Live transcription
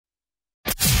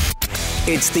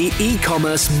It's the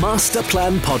E-commerce Master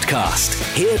Plan podcast,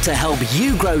 here to help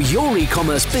you grow your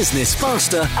e-commerce business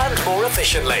faster and more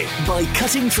efficiently by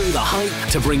cutting through the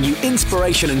hype to bring you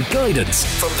inspiration and guidance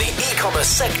from the e-commerce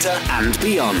sector and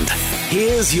beyond.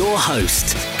 Here's your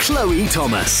host, Chloe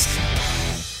Thomas.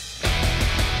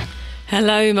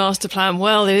 Hello, Master Plan.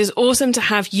 Well, it is awesome to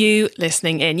have you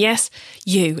listening in. Yes,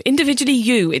 you, individually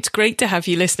you. It's great to have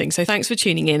you listening. So thanks for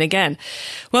tuning in again.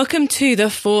 Welcome to the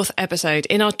 4th episode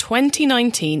in our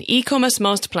 2019 e-commerce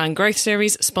Master Plan growth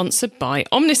series sponsored by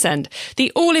Omnisend,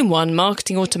 the all-in-one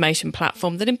marketing automation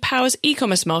platform that empowers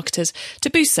e-commerce marketers to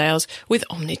boost sales with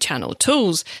omnichannel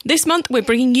tools. This month, we're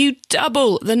bringing you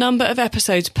double the number of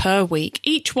episodes per week,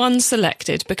 each one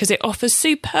selected because it offers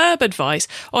superb advice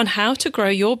on how to grow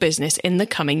your business in the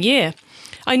coming year.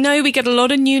 I know we get a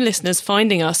lot of new listeners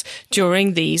finding us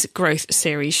during these growth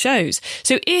series shows.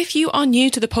 So if you are new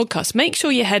to the podcast, make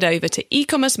sure you head over to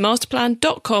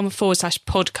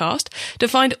ecommercemasterplan.com/podcast to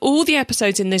find all the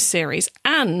episodes in this series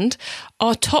and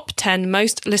our top 10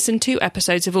 most listened to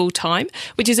episodes of all time,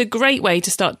 which is a great way to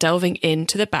start delving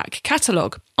into the back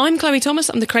catalogue. I'm Chloe Thomas.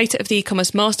 I'm the creator of the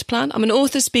e-commerce master plan. I'm an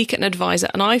author, speaker and advisor,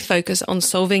 and I focus on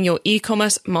solving your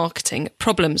e-commerce marketing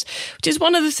problems, which is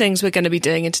one of the things we're going to be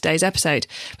doing in today's episode.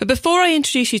 But before I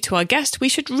introduce you to our guest, we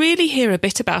should really hear a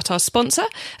bit about our sponsor,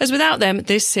 as without them,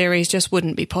 this series just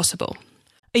wouldn't be possible.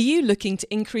 Are you looking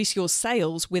to increase your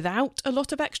sales without a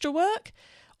lot of extra work?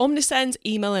 Omnisend's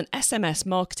email and SMS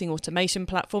marketing automation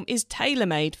platform is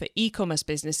tailor-made for e-commerce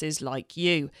businesses like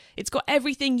you. It's got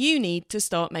everything you need to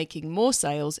start making more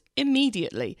sales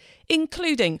immediately,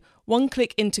 including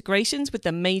one-click integrations with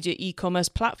the major e-commerce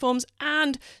platforms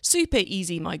and super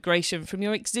easy migration from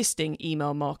your existing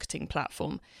email marketing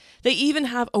platform. They even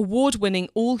have award-winning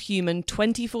all-human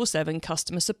 24/7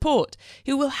 customer support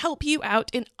who will help you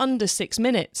out in under 6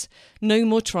 minutes. No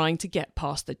more trying to get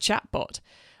past the chatbot.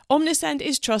 Omnisend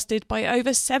is trusted by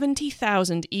over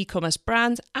 70,000 e-commerce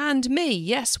brands and me.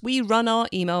 Yes, we run our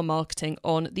email marketing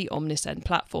on the Omnisend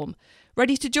platform.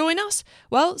 Ready to join us?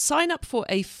 Well, sign up for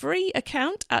a free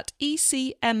account at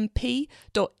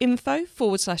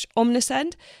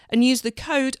ecmp.info/Omnisend and use the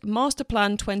code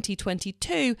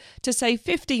MASTERPLAN2022 to save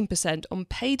 15% on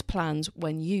paid plans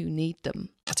when you need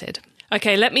them.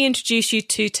 Okay, let me introduce you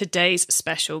to today's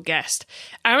special guest.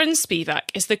 Aaron Spivak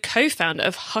is the co-founder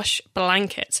of Hush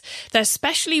Blankets. They're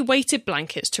specially weighted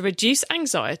blankets to reduce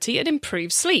anxiety and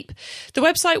improve sleep. The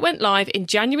website went live in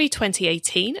January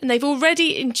 2018, and they've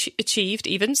already achieved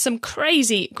even some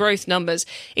crazy growth numbers,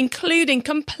 including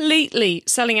completely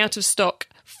selling out of stock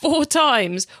 4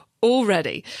 times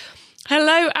already.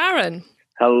 Hello, Aaron.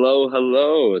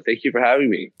 Hello. Thank you for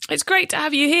having me. It's great to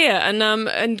have you here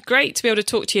and great to be able to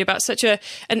talk to you about such an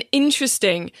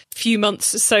interesting few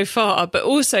months so far, but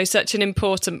also such an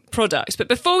important product. But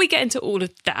before we get into all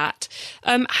of that,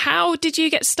 how did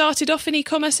you get started off in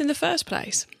e-commerce in the first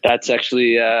place? That's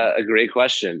actually a great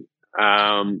question.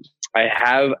 I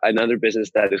have another business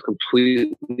that is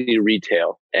completely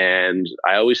retail. And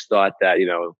I always thought that,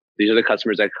 these are the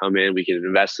customers that come in, we can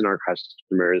invest in our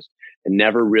customers and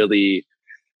never really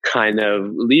kind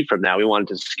of leave from that. We wanted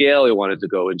to scale. We wanted to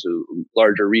go into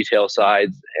larger retail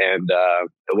sides. And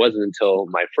it wasn't until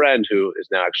my friend, who is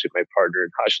now actually my partner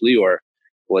in Hush, Lior,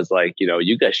 was like,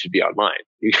 you guys should be online.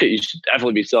 You should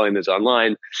definitely be selling this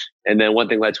online. And then one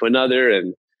thing led to another.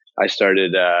 And I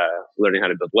started learning how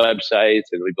to build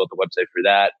websites, and we built a website for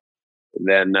that. And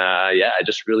then, I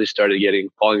just really started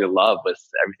falling in love with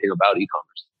everything about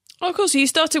e-commerce. Oh, cool. So you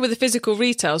started with a physical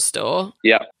retail store,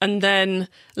 yeah, and then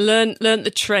learned the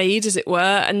trade, as it were,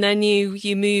 and then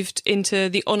you moved into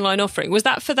the online offering. Was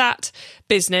that for that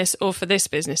business or for this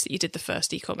business that you did the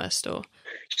first e-commerce store?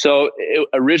 So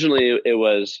originally it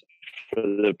was for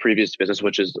the previous business,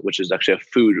 which is actually a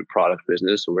food product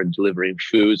business. So we're delivering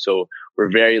food, so we're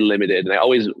very limited. And I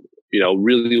always,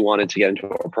 really wanted to get into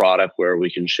a product where we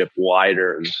can ship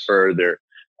wider and further.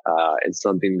 And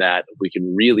something that we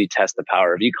can really test the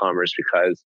power of e-commerce,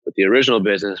 because with the original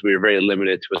business, we were very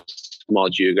limited to a small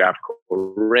geographical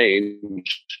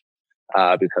range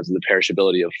because of the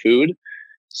perishability of food.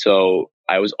 So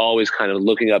I was always kind of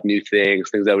looking up new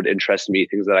things that would interest me,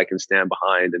 things that I can stand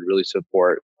behind and really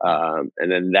support. And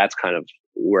then that's kind of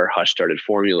where Hush started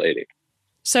formulating.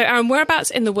 So Aaron,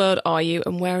 whereabouts in the world are you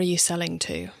and where are you selling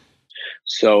to?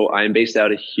 So I'm based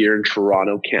out of here in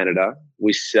Toronto, Canada.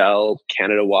 We sell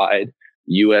Canada-wide,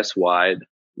 US-wide.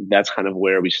 That's kind of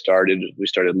where we started. We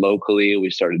started locally. We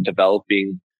started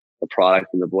developing the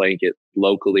product and the blanket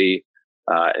locally,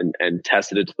 and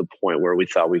tested it to the point where we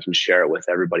thought we can share it with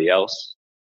everybody else.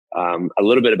 A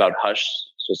little bit about Hush.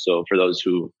 So for those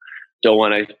who don't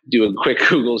want to do a quick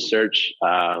Google search,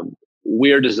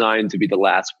 we are designed to be the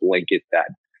last blanket that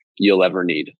you'll ever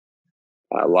need.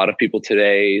 A lot of people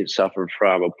today suffer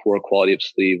from a poor quality of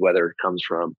sleep, whether it comes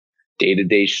from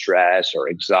day-to-day stress or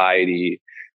anxiety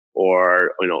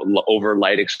or over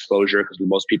light exposure, because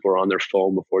most people are on their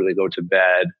phone before they go to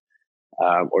bed,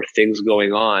 or things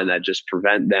going on that just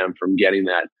prevent them from getting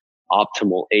that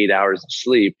optimal 8 hours of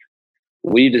sleep.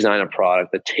 We design a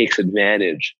product that takes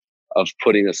advantage of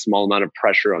putting a small amount of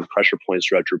pressure on pressure points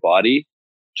throughout your body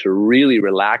to really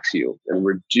relax you and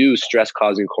reduce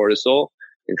stress-causing cortisol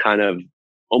and kind of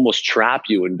almost trap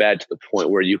you in bed to the point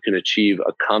where you can achieve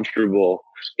a comfortable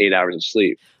 8 hours of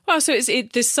sleep. Wow, so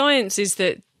the science is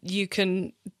that you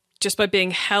can, just by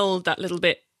being held that little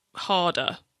bit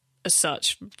harder as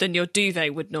such than your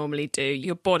duvet would normally do,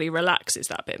 your body relaxes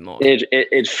that bit more.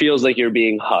 It feels like you're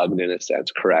being hugged in a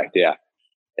sense, correct, yeah.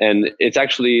 And it's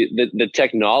actually, the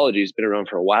technology has been around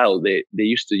for a while. They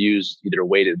used to use either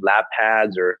weighted lap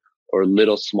pads or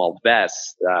little small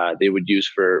vests they would use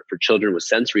for children with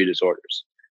sensory disorders.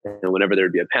 And whenever there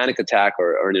would be a panic attack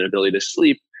or an inability to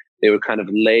sleep, they would kind of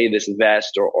lay this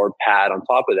vest or pad on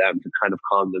top of them to kind of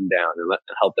calm them down and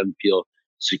help them feel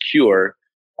secure.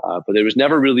 But there was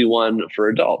never really one for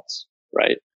adults,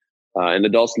 right? And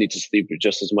adults need to sleep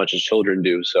just as much as children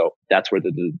do. So that's where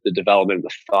the development of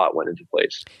the thought went into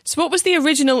place. So what was the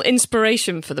original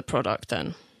inspiration for the product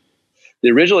then?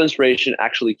 The original inspiration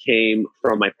actually came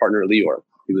from my partner, Lior.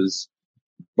 He was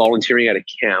volunteering at a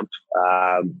camp,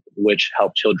 which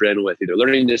helped children with either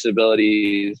learning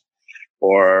disabilities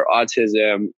or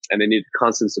autism, and they needed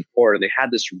constant support. And they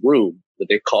had this room that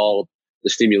they called the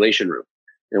stimulation room.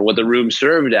 And what the room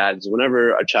served as is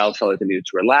whenever a child felt like they needed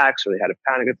to relax or they had a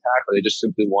panic attack or they just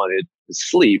simply wanted to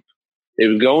sleep, they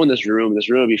would go in this room and this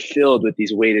room would be filled with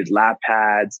these weighted lap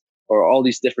pads or all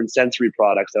these different sensory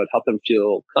products that would help them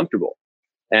feel comfortable.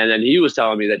 And then he was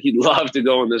telling me that he'd love to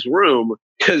go in this room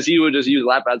because he would just use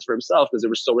lap pads for himself because they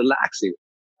were so relaxing.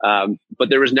 But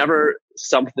there was never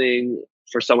something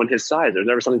for someone his size. There was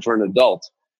never something for an adult.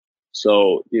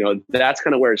 So, that's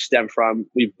kind of where it stemmed from.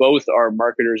 We both are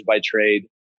marketers by trade.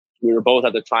 We were both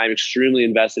at the time extremely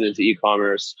invested into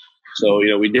e-commerce. So,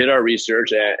 we did our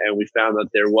research and we found that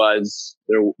there was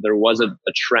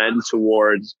a trend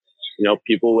towards,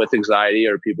 people with anxiety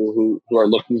or people who are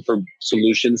looking for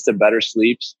solutions to better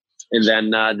sleeps. And then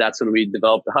that's when we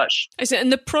developed the Hush.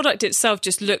 And the product itself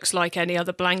just looks like any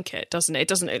other blanket, doesn't it? It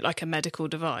doesn't look like a medical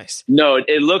device. No,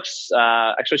 it looks,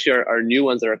 especially our new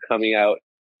ones that are coming out,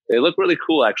 they look really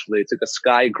cool, actually. It's like a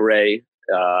sky gray.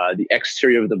 The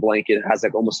exterior of the blanket has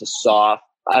like almost a soft,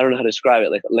 I don't know how to describe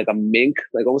it, like a mink,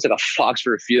 like almost like a fox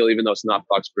fur feel, even though it's not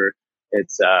fox fur.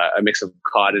 It's a mix of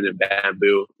cotton and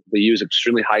bamboo. They use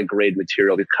extremely high grade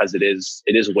material because it is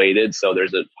weighted. So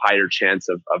there's a higher chance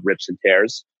of rips and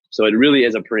tears. So it really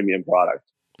is a premium product.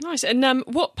 Nice. And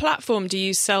what platform do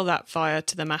you sell that via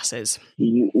to the masses?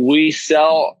 We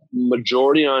sell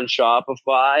majority on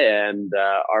Shopify, and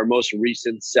our most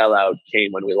recent sellout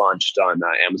came when we launched on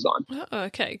Amazon. Oh,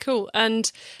 okay, cool.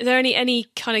 And are there any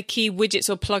kind of key widgets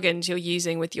or plugins you're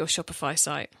using with your Shopify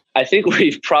site? I think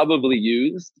we've probably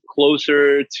used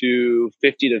closer to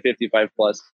 50 to 55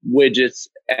 plus widgets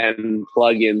and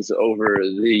plugins over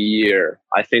the year.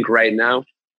 I think right now,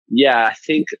 yeah, I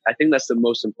think that's the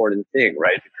most important thing,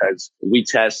 right? Because we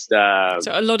test. So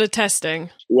a lot of testing.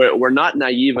 We're not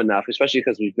naive enough, especially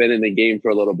because we've been in the game for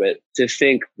a little bit, to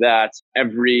think that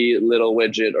every little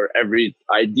widget or every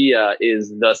idea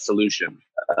is the solution.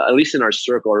 At least in our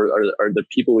circle or the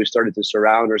people we've started to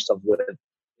surround ourselves with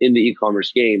in the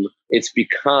e-commerce game, it's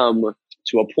become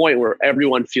to a point where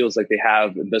everyone feels like they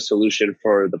have the solution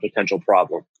for the potential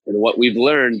problem. And what we've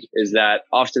learned is that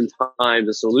oftentimes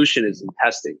the solution is in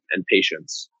testing and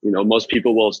patience. Most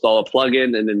people will install a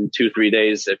plugin and in 2-3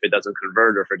 days, if it doesn't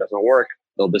convert or if it doesn't work,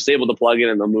 they'll disable the plugin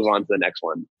and they'll move on to the next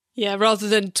one. Yeah, rather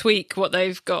than tweak what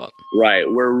they've got. Right.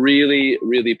 We're really,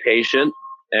 really patient,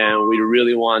 and we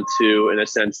really want to, in a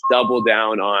sense, double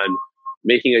down on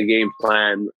making a game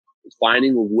plan,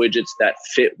 finding widgets that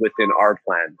fit within our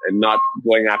plan and not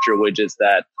going after widgets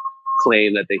that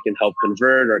claim that they can help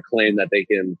convert or claim that they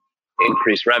can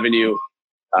increase revenue.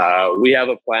 We have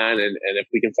a plan, and if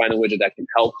we can find a widget that can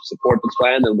help support the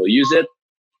plan, then we'll use it.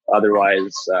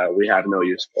 Otherwise, we have no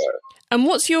use for it. And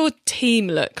what's your team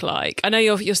look like? I know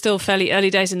you're still fairly early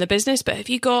days in the business, but have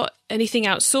you got anything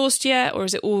outsourced yet, or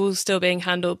is it all still being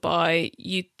handled by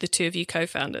you, the two of you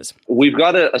co-founders? We've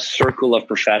got a circle of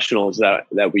professionals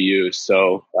that we use.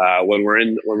 So when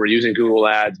we're using Google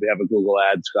Ads, we have a Google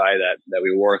Ads guy that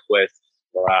we work with.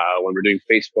 when we're doing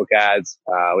Facebook ads.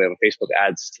 We have a Facebook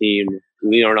ads team.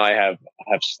 Leo and I have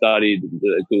studied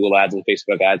the Google ads and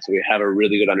Facebook ads, so we have a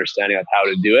really good understanding of how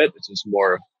to do it. It's just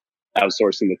more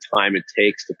outsourcing the time it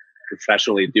takes to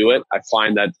professionally do it. I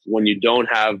find that when you don't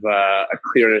have a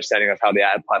clear understanding of how the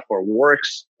ad platform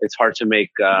works, it's hard to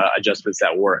make adjustments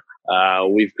that work.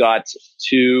 We've got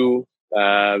two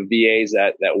VAs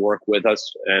that work with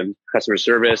us and customer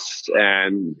service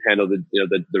and handle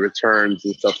the returns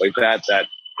and stuff like that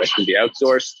can be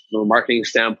outsourced. From a marketing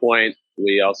standpoint,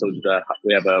 we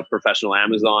have a professional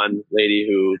Amazon lady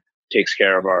who takes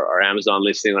care of our Amazon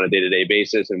listing on a day-to-day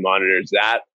basis and monitors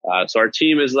that. So our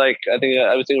team is I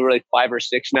would think we're 5 or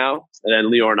 6 now. And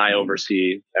then Leo and I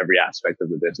oversee every aspect of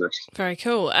the business. Very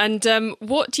cool. And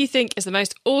what do you think is the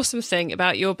most awesome thing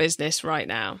about your business right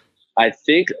now? I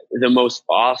think the most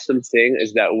awesome thing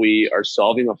is that we are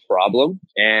solving a problem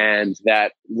and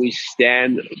that we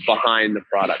stand behind the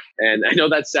product. And I know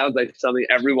that sounds like something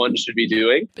everyone should be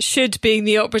doing. Should being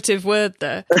the operative word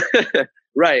there.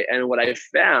 Right. And what I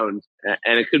found,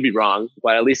 and it could be wrong,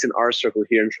 but at least in our circle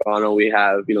here in Toronto, we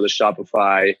have, the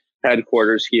Shopify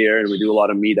headquarters here, and we do a lot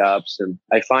of meetups. And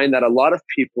I find that a lot of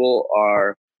people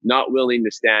are not willing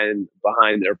to stand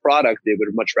behind their product. They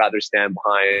would much rather stand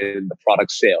behind the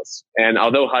product sales. And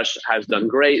although Hush has done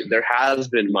great, there has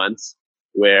been months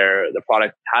where the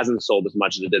product hasn't sold as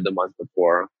much as it did the month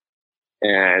before.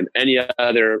 And any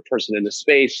other person in the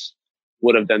space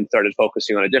would have then started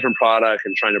focusing on a different product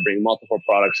and trying to bring multiple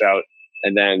products out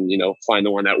and then, find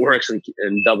the one that works and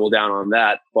double down on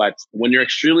that. But when you're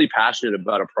extremely passionate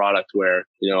about a product where,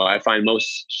 I find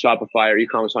most Shopify or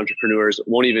e-commerce entrepreneurs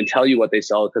won't even tell you what they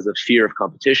sell because of fear of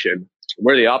competition.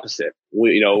 We're the opposite.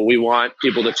 We want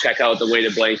people to check out the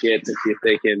weighted blanket to see if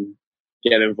they can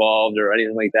get involved or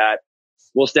anything like that.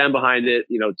 We'll stand behind it,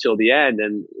 till the end.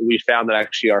 And we found that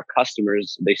actually our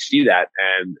customers, they see that,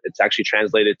 and it's actually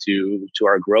translated to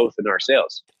our growth and our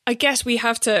sales. I guess we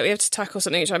have to tackle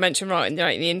something which I mentioned right in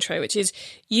the intro, which is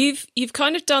you've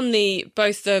kind of done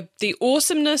both the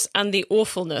awesomeness and the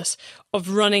awfulness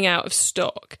of running out of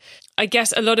stock. I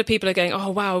guess a lot of people are going, oh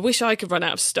wow, I wish I could run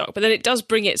out of stock, but then it does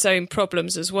bring its own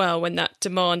problems as well when that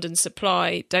demand and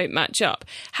supply don't match up.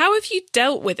 How have you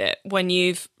dealt with it when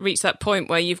you've reached that point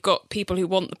where you've got people who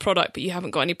want the product but you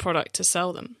haven't got any product to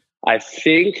sell them? I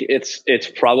think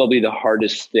it's probably the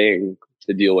hardest thing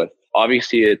to deal with.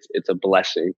 Obviously, it's a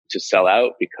blessing to sell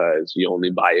out because you only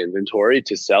buy inventory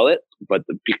to sell it. But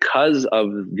because of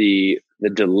the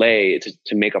delay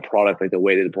to make a product like the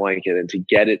weighted blanket and to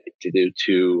get it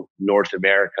to North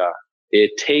America,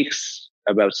 it takes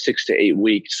about 6 to 8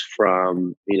 weeks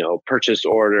from, purchase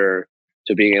order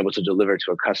to being able to deliver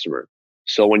to a customer.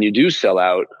 So when you do sell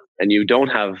out and you don't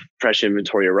have fresh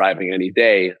inventory arriving any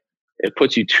day, it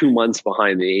puts you 2 months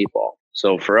behind the 8 ball.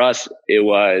 So for us, it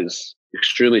was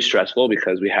extremely stressful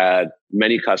because we had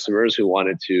many customers who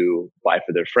wanted to buy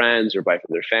for their friends or buy for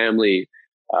their family.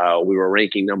 We were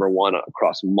ranking number 1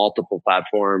 across multiple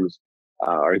platforms.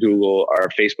 Our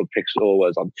Facebook pixel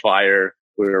was on fire.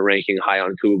 We were ranking high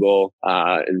on Google,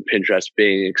 and Pinterest,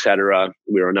 Bing, etc.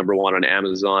 We were number 1 on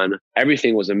Amazon.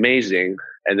 Everything was amazing.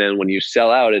 And then when you sell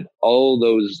out, all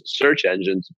those search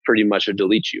engines pretty much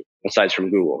delete you, aside from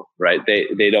Google, right?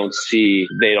 They don't see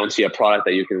a product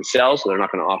that you can sell, so they're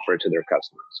not going to offer it to their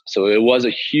customers. So it was a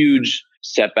huge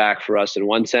setback for us in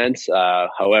one sense.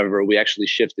 However, we actually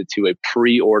shifted to a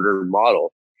pre-order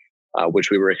model,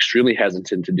 which we were extremely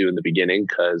hesitant to do in the beginning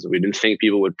because we didn't think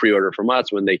people would pre-order from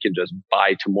us when they could just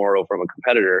buy tomorrow from a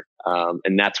competitor.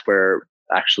 And that's where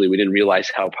actually we didn't realize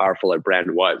how powerful our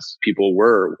brand was. People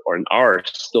were or are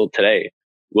still today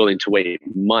willing to wait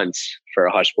months for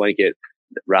a Hush blanket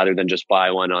rather than just buy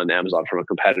one on Amazon from a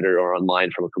competitor or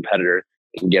online from a competitor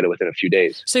and get it within a few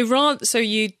days. So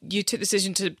you took the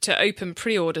decision to open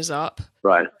pre-orders up,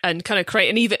 right, and kind of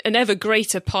create an ever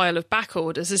greater pile of back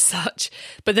orders as such.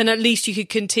 But then at least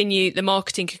the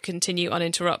marketing could continue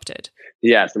uninterrupted.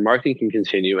 Yes, the marketing can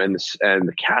continue, and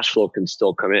the cash flow can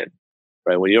still come in.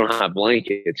 Right, when you don't have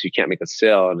blankets, you can't make a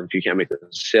sale, and if you can't make a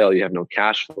sale, you have no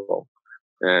cash flow.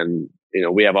 And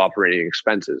we have operating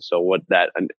expenses. So what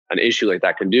an issue like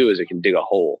that can do is it can dig a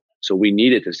hole. So we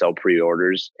needed to sell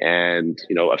pre-orders. And,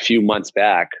 a few months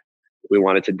back, we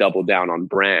wanted to double down on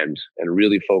brand and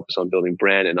really focus on building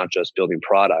brand and not just building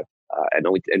product.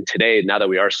 And today, now that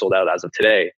we are sold out as of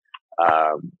today,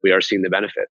 we are seeing the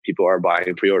benefit. People are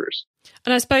buying pre-orders.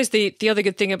 And I suppose the other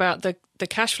good thing about the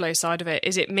cash flow side of it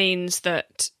is it means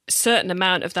that a certain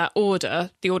amount of that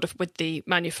order, the order with the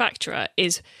manufacturer,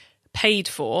 is paid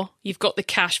for. You've got the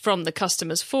cash from the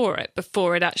customers for it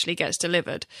before it actually gets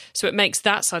delivered. So it makes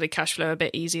that side of cash flow a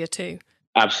bit easier too.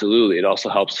 Absolutely. It also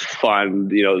helps fund,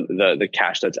 the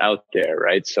cash that's out there,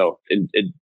 right? So it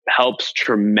helps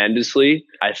tremendously.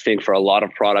 I think for a lot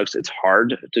of products, it's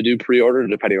hard to do pre-order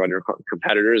depending on your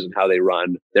competitors and how they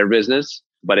run their business,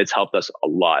 but it's helped us a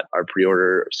lot. Our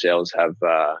pre-order sales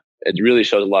it really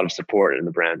shows a lot of support in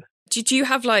the brand. Did you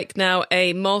have like now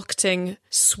a marketing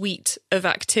suite of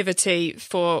activity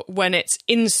for when it's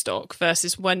in stock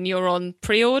versus when you're on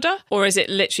pre-order? Or is it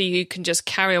literally you can just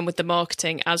carry on with the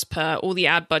marketing as per, all the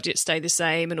ad budgets stay the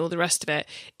same and all the rest of it,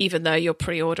 even though you're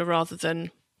pre-order rather than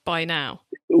buy now?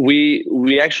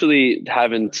 We actually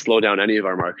haven't slowed down any of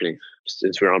our marketing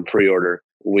since we're on pre-order.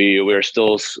 We're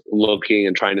still looking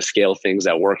and trying to scale things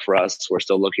that work for us. We're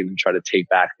still looking to try to take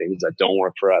back things that don't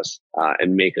work for us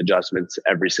and make adjustments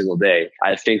every single day.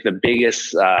 I think the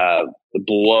biggest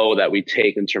blow that we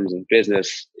take in terms of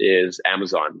business is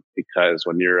Amazon, because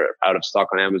when you're out of stock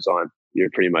on Amazon, you're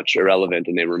pretty much irrelevant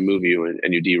and they remove you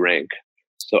and you derank.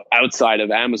 So outside of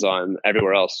Amazon,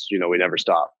 everywhere else, we never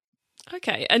stop.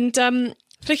 Okay. And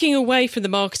flicking away from the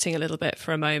marketing a little bit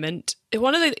for a moment,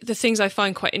 one of the things I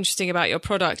find quite interesting about your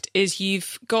product is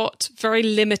you've got very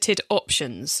limited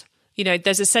options.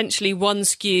 There's essentially one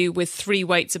SKU with 3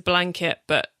 weights of blanket,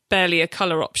 but barely a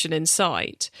colour option in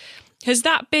sight. Has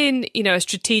that been, a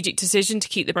strategic decision to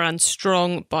keep the brand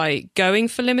strong by going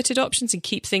for limited options and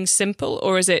keep things simple?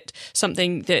 Or is it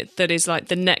something that is like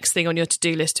the next thing on your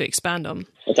to-do list to expand on?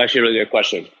 That's actually a really good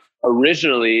question.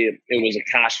 Originally, it was a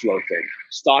cash flow thing.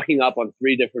 Stocking up on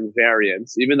 3 different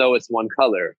variants, even though it's one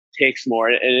color, takes more.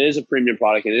 And it is a premium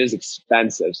product and it is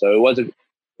expensive. So it wasn't,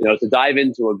 to dive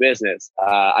into a business.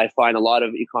 I find a lot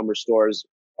of e-commerce stores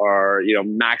are,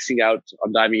 maxing out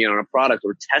on diving in on a product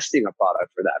or testing a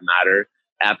product for that matter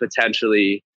at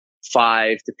potentially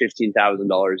 $5,000 to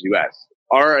 $15,000 US.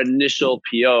 Our initial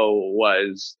PO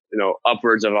was,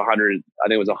 upwards of I think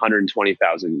it was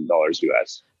 $120,000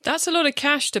 US. That's a lot of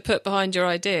cash to put behind your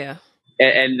idea.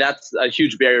 And that's a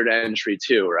huge barrier to entry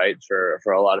too, right?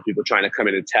 For a lot of people trying to come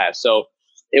in and test. So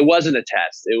it wasn't a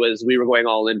test. We were going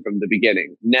all in from the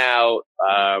beginning. Now,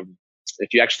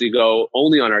 if you actually go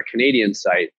only on our Canadian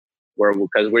site,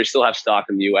 because we still have stock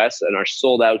in the US and our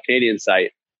sold out Canadian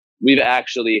site, we've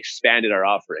actually expanded our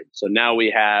offering. So now we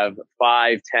have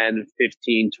 5, 10,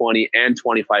 15, 20, and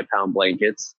 25 pound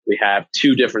blankets. We have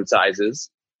 2 different sizes.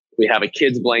 We have a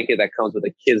kid's blanket that comes with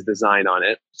a kid's design on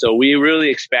it. So we really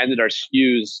expanded our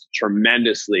SKUs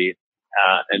tremendously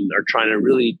and are trying to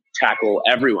really tackle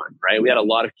everyone, right? We had a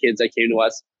lot of kids that came to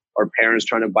us, or parents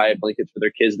trying to buy blankets for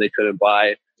their kids they couldn't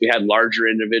buy. We had larger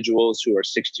individuals who are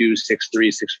 6'2",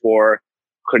 6'3", 6'4",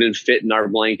 couldn't fit in our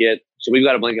blanket. So we've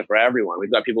got a blanket for everyone.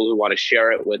 We've got people who want to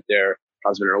share it with their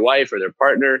husband or wife or their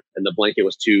partner, and the blanket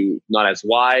was not as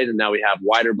wide. And now we have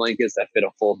wider blankets that fit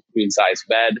a full queen size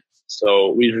bed.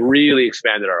 So we've really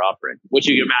expanded our offering, which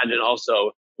you can imagine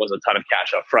also was a ton of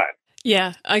cash up front.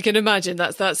 Yeah, I can imagine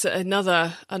that's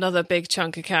another big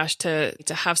chunk of cash to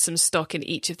have some stock in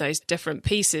each of those different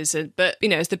pieces. But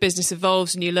as the business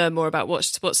evolves and you learn more about what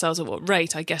sells at what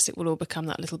rate, I guess it will all become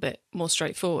that little bit more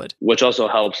straightforward. Which also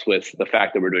helps with the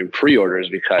fact that we're doing pre-orders,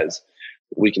 because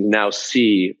we can now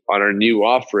see on our new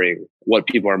offering what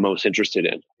people are most interested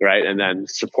in, right? And then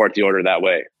support the order that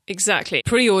way. Exactly.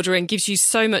 Pre-ordering gives you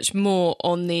so much more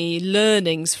on the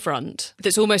learnings front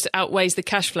that almost outweighs the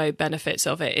cash flow benefits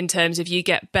of it, in terms of you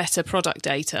get better product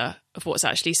data of what's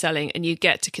actually selling and you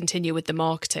get to continue with the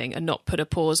marketing and not put a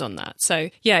pause on that. So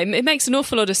yeah, it makes an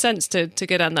awful lot of sense to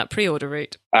go down that pre-order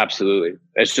route. Absolutely.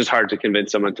 It's just hard to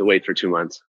convince someone to wait for 2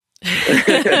 months.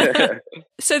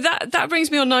 So that brings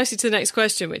me on nicely to the next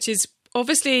question, which is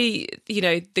obviously,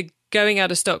 the going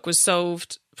out of stock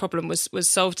problem was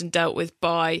solved and dealt with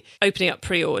by opening up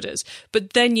pre-orders.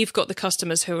 But then you've got the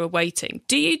customers who are waiting.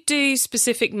 Do you do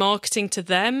specific marketing to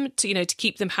them to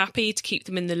keep them happy, to keep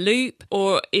them in the loop?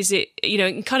 Or is it,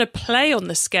 kind of play on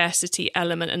the scarcity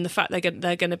element and the fact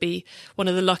they're going to be one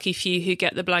of the lucky few who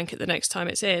get the blanket the next time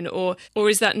it's in? Or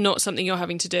is that not something you're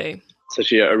having to do?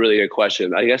 Such a really good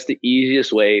question. I guess the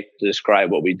easiest way to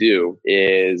describe what we do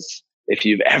is, if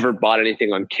you've ever bought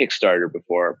anything on Kickstarter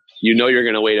before, you're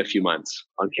going to wait a few months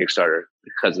on Kickstarter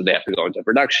because they have to go into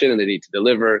production and they need to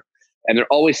deliver. And they're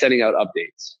always sending out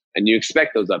updates, and you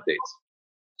expect those updates.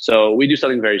 So we do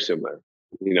something very similar.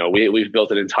 We've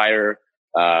built an entire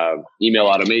email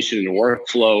automation and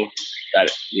workflow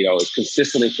that, is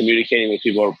consistently communicating with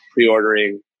people who are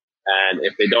pre-ordering. And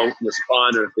if they don't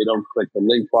respond or if they don't click the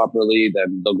link properly,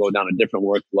 then they'll go down a different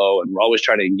workflow. And we're always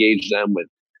trying to engage them with,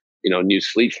 new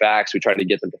sleep facts. We try to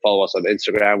get them to follow us on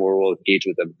Instagram, where we'll engage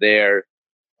with them there.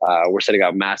 We're sending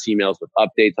out mass emails with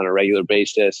updates on a regular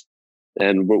basis.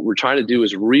 And what we're trying to do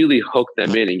is really hook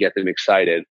them in and get them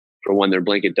excited. for when their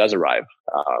blanket does arrive.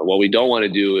 What we don't want to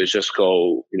do is just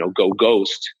go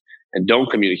ghost and don't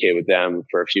communicate with them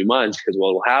for a few months, because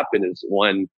what will happen is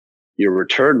your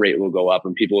return rate will go up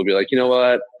and people will be like, you know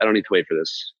what, I don't need to wait for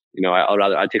this.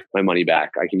 I'll take my money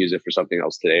back. I can use it for something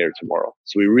else today or tomorrow.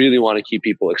 So we really want to keep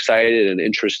people excited and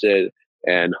interested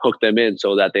and hook them in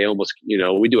so that they almost,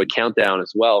 we do a countdown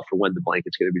as well for when the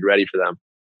blanket's going to be ready for them.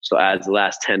 So as the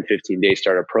last 10, 15 days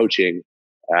start approaching,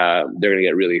 they're going to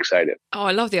get really excited. Oh,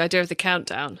 I love the idea of the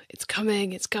countdown. It's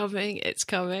coming, it's coming, it's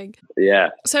coming. Yeah.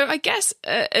 So I guess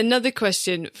another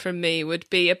question from me would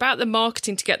be about the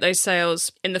marketing to get those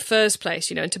sales in the first place,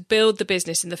 and to build the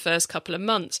business in the first couple of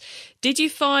months. Did you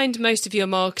find most of your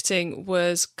marketing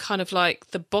was kind of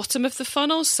like the bottom of the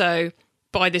funnel? So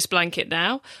buy this blanket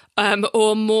now,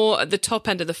 or more at the top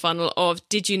end of the funnel of,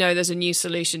 did you know there's a new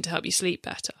solution to help you sleep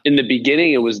better? In the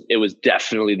beginning, it was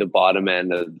definitely the bottom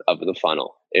end of the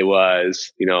funnel. It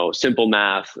was, simple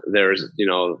math. There's,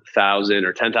 1,000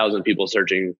 or 10,000 people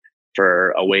searching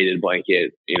for a weighted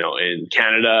blanket, in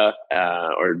Canada,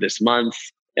 or this month.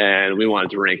 And we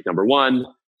wanted to rank number one.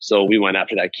 So we went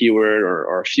after that keyword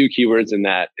or a few keywords in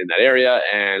that area,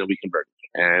 and we converted.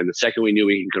 And the second we knew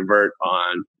we can convert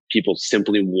on people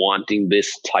simply wanting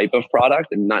this type of product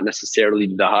and not necessarily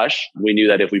the hush, we knew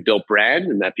that if we built brand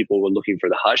and that people were looking for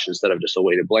the hush instead of just a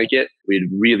weighted blanket, we'd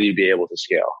really be able to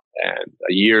scale. And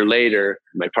a year later,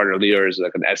 my partner Leo is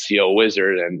like an SEO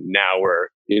wizard, and now we're,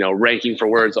 ranking for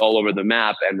words all over the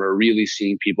map, and we're really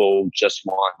seeing people just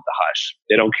want the hush.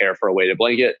 They don't care for a weighted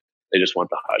blanket. They just want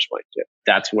the hush blanket.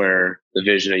 That's where the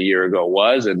vision a year ago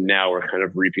was, and now we're kind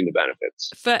of reaping the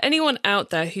benefits. For anyone out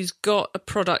there who's got a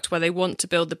product where they want to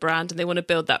build the brand and they want to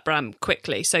build that brand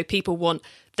quickly, so people want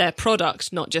their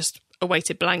product, not just a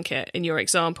weighted blanket in your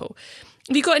example,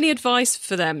 have you got any advice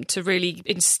for them to really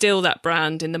instill that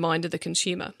brand in the mind of the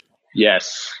consumer?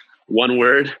 Yes. One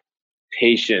word: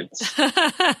 patience.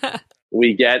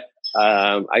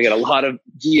 I get a lot of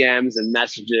DMs and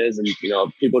messages and,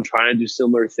 people trying to do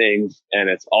similar things. And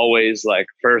it's always like,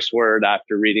 first word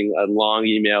after reading a long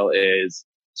email is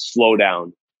slow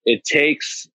down. It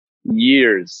takes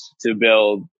years to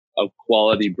build a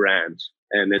quality brand.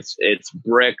 And it's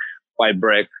brick by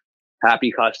brick,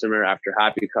 happy customer after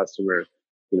happy customer.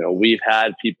 We've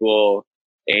had people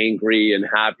angry and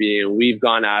happy, and we've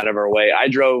gone out of our way. I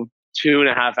drove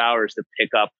 2.5 hours to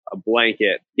pick up a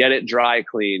blanket, get it dry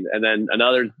cleaned, and then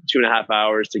another 2.5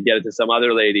 hours to get it to some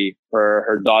other lady for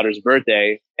her daughter's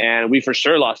birthday. And we for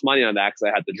sure lost money on that because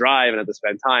I had to drive and had to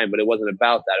spend time, but it wasn't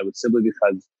about that. It was simply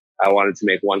because I wanted to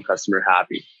make one customer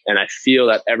happy. And I feel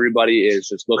that everybody is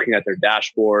just looking at their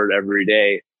dashboard every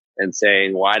day and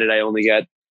saying, why did I only get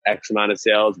X amount of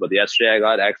sales, but yesterday I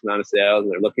got X amount of sales,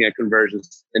 and they're looking at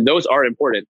conversions. And those are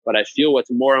important. But I feel what's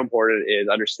more important is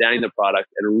understanding the product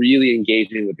and really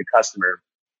engaging with the customer.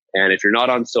 And if you're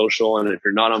not on social and if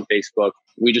you're not on Facebook,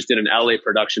 we just did an LA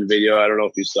production video. I don't know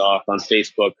if you saw on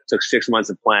Facebook. It took 6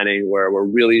 months of planning where we're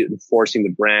really enforcing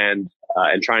the brand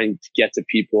and trying to get to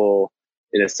people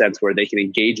in a sense where they can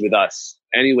engage with us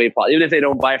any way possible. Even if they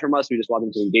don't buy from us, we just want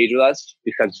them to engage with us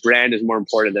because brand is more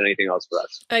important than anything else for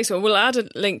us. Excellent. We'll add a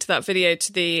link to that video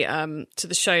to the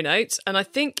show notes. And I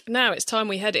think now it's time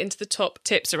we head into the top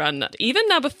tips around that. Even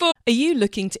now before. Are you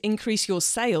looking to increase your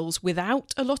sales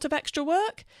without a lot of extra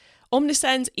work?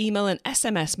 Omnisend's email and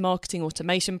SMS marketing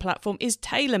automation platform is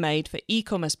tailor-made for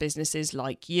e-commerce businesses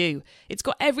like you. It's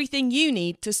got everything you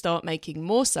need to start making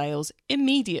more sales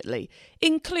immediately,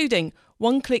 including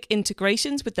one-click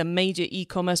integrations with the major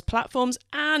e-commerce platforms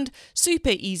and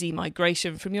super easy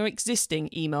migration from your existing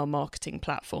email marketing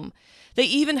platform. They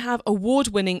even have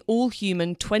award-winning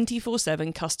all-human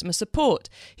 24/7 customer support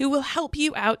who will help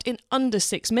you out in under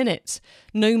 6 minutes.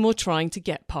 No more trying to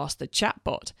get past the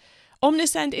chatbot.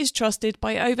 Omnisend is trusted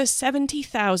by over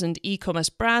 70,000 e-commerce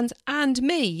brands and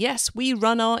me. Yes, we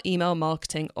run our email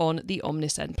marketing on the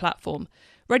Omnisend platform.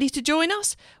 Ready to join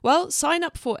us? Well, sign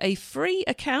up for a free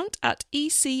account at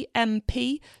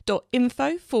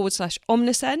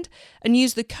ecmp.info/Omnisend and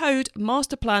use the code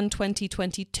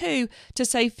MASTERPLAN2022 to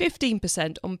save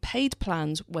 15% on paid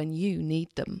plans when you need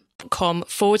them.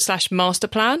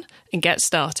 .com/masterplan and get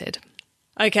started.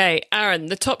 Okay, Aaron,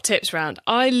 the top tips round.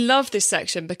 I love this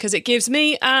section because it gives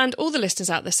me and all the listeners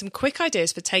out there some quick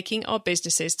ideas for taking our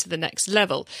businesses to the next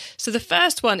level. So the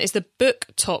first one is the book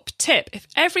top tip. If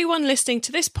everyone listening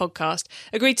to this podcast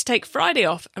agreed to take Friday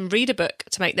off and read a book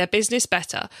to make their business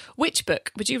better, which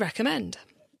book would you recommend?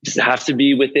 Does it have to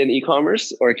be within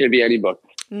e-commerce or it can be any book?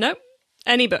 Nope,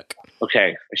 any book.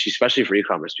 Okay, especially for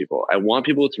e-commerce people. I want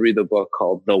people to read the book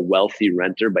called The Wealthy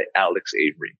Renter by Alex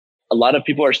Avery. a lot of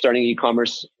people are starting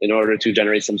e-commerce in order to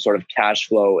generate some sort of cash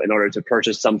flow, in order to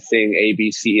purchase something A,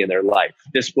 B, C in their life.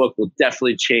 This book will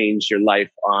definitely change your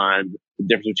life on the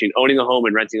difference between owning a home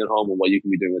and renting a home and what you can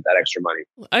be doing with that extra money.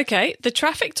 Okay, the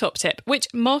traffic top tip. Which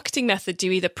marketing method do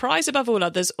you either prize above all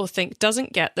others or think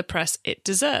doesn't get the press it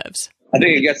deserves? I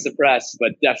think it gets the press,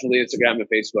 but definitely Instagram and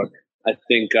Facebook. I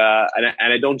think, and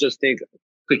I don't just think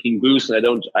clicking boost. I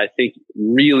think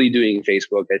really doing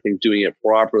Facebook. I think doing it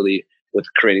properly with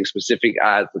creating specific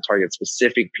ads to target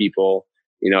specific people.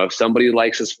 If somebody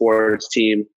likes a sports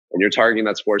team and you're targeting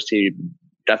that sports team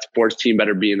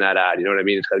better be in that ad. You know what I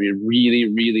mean? It's got to be really,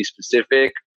 really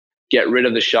specific. Get rid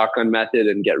of the shotgun method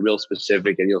and get real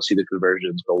specific, and you'll see the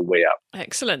conversions go way up.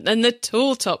 Excellent. And the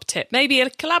tool top tip, maybe a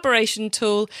collaboration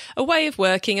tool, a way of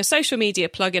working, a social media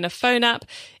plugin, a phone app.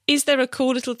 Is there a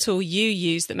cool little tool you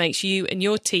use that makes you and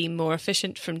your team more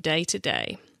efficient from day to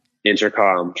day?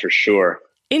 Intercom, for sure.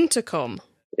 Intercom,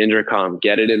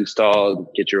 get it installed,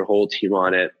 get your whole team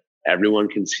on it. Everyone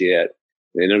can see it.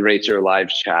 It integrates your live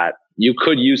chat. You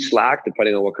could use Slack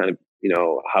depending on what kind of,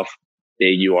 how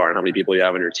big you are and how many people you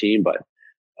have on your team. But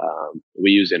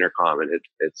we use Intercom, and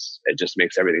it just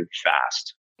makes everything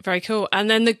fast. Very cool. And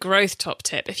then the growth top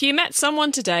tip. If you met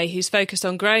someone today who's focused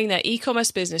on growing their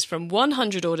e-commerce business from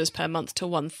 100 orders per month to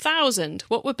 1,000,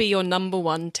 what would be your number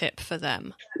one tip for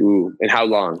them? Ooh, and how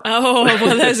long? Oh,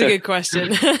 well, that's a good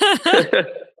question.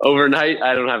 Overnight,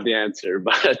 I don't have the answer,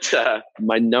 but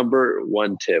my number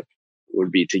one tip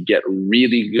would be to get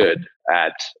really good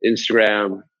at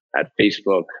Instagram, at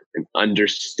Facebook, and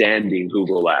understanding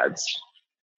Google Ads.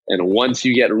 And once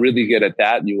you get really good at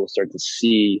that, you will start to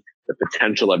see the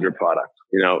potential of your product,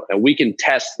 and we can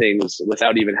test things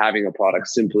without even having a product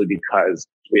simply because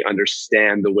we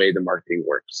understand the way the marketing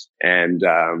works. And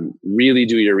really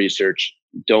do your research.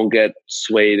 Don't get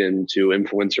swayed into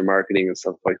influencer marketing and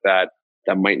stuff like that.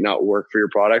 That might not work for your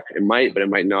product. It might, but it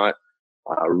might not.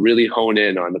 Really hone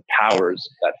in on the powers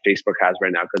that Facebook has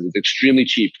right now, because it's extremely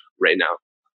cheap right now.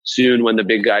 Soon, when the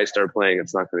big guys start playing,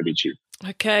 it's not going to be cheap.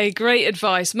 Okay, great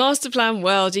advice. Masterplan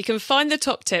World. You can find the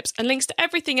top tips and links to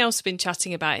everything else we've been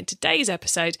chatting about in today's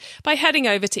episode by heading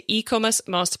over to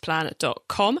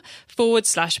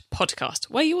ecommercemasterplan.com/podcast,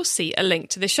 where you will see a link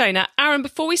to the show. Now, Aaron,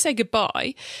 before we say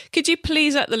goodbye, could you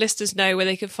please let the listeners know where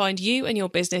they can find you and your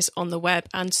business on the web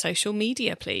and social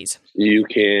media, please? You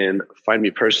can find me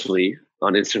personally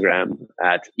on Instagram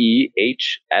at EHSPIV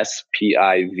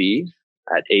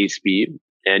at ASpeed.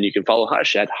 And you can follow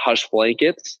Hush at Hush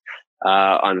Blankets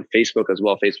on Facebook as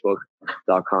well,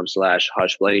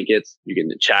 facebook.com/hushblankets. You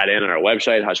can chat in on our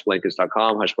website,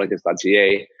 hushblankets.com,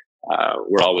 hushblankets.ca.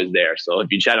 We're always there. So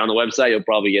if you chat on the website, you'll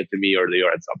probably get to me or Leo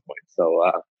at some point.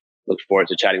 So look forward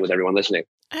to chatting with everyone listening.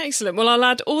 Excellent. Well, I'll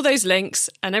add all those links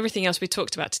and everything else we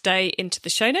talked about today into the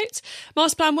show notes.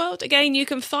 Masterplan World, again, you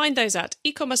can find those at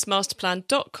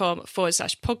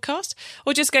ecommercemasterplan.com/podcast,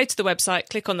 or just go to the website,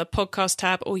 click on the podcast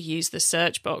tab, or use the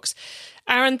search box.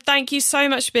 Aaron, thank you so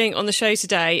much for being on the show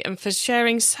today and for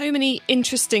sharing so many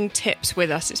interesting tips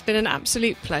with us. It's been an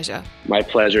absolute pleasure. My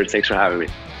pleasure. Thanks for having me.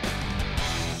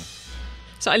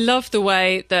 So I love the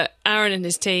way that Aaron and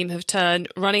his team have turned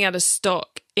running out of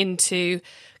stock into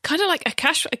kind of like a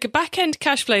back-end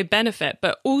cash flow benefit,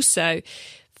 but also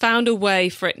found a way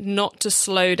for it not to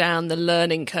slow down the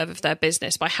learning curve of their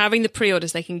business. By having the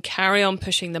pre-orders, they can carry on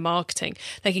pushing the marketing.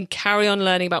 They can carry on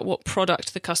learning about what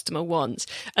product the customer wants.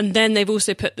 And then they've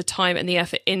also put the time and the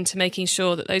effort into making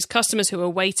sure that those customers who are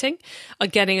waiting are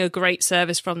getting a great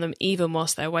service from them even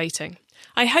whilst they're waiting.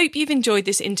 I hope you've enjoyed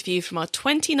this interview from our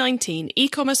 2019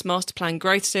 e-commerce masterplan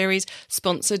growth series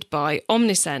sponsored by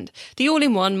Omnisend, the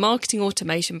all-in-one marketing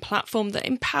automation platform that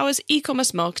empowers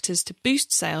e-commerce marketers to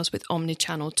boost sales with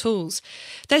omnichannel tools.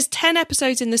 There's 10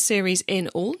 episodes in the series in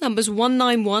all, numbers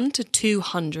 191 to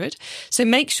 200, so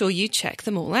make sure you check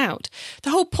them all out. The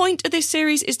whole point of this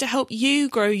series is to help you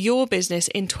grow your business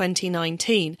in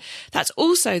 2019. That's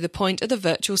also the point of the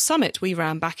virtual summit we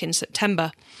ran back in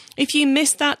September. If you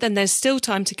missed that, then there's still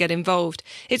time to get involved.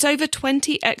 It's over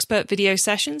 20 expert video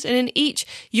sessions, and in each,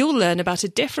 you'll learn about a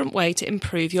different way to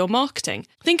improve your marketing.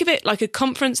 Think of it like a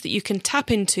conference that you can tap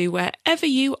into wherever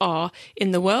you are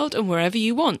in the world and wherever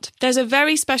you want. There's a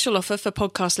very special offer for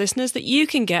podcast listeners that you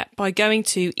can get by going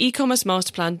to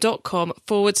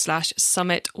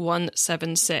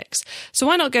ecommercemasterplan.com/summit176. So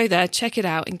why not go there, check it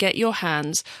out, and get your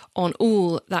hands on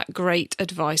all that great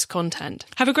advice content.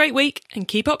 Have a great week and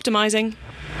keep optimizing.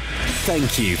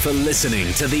 Thank you for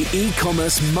listening to the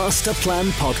E-commerce Master Plan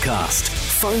podcast.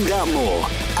 Find out more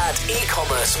at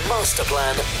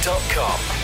ecommercemasterplan.com.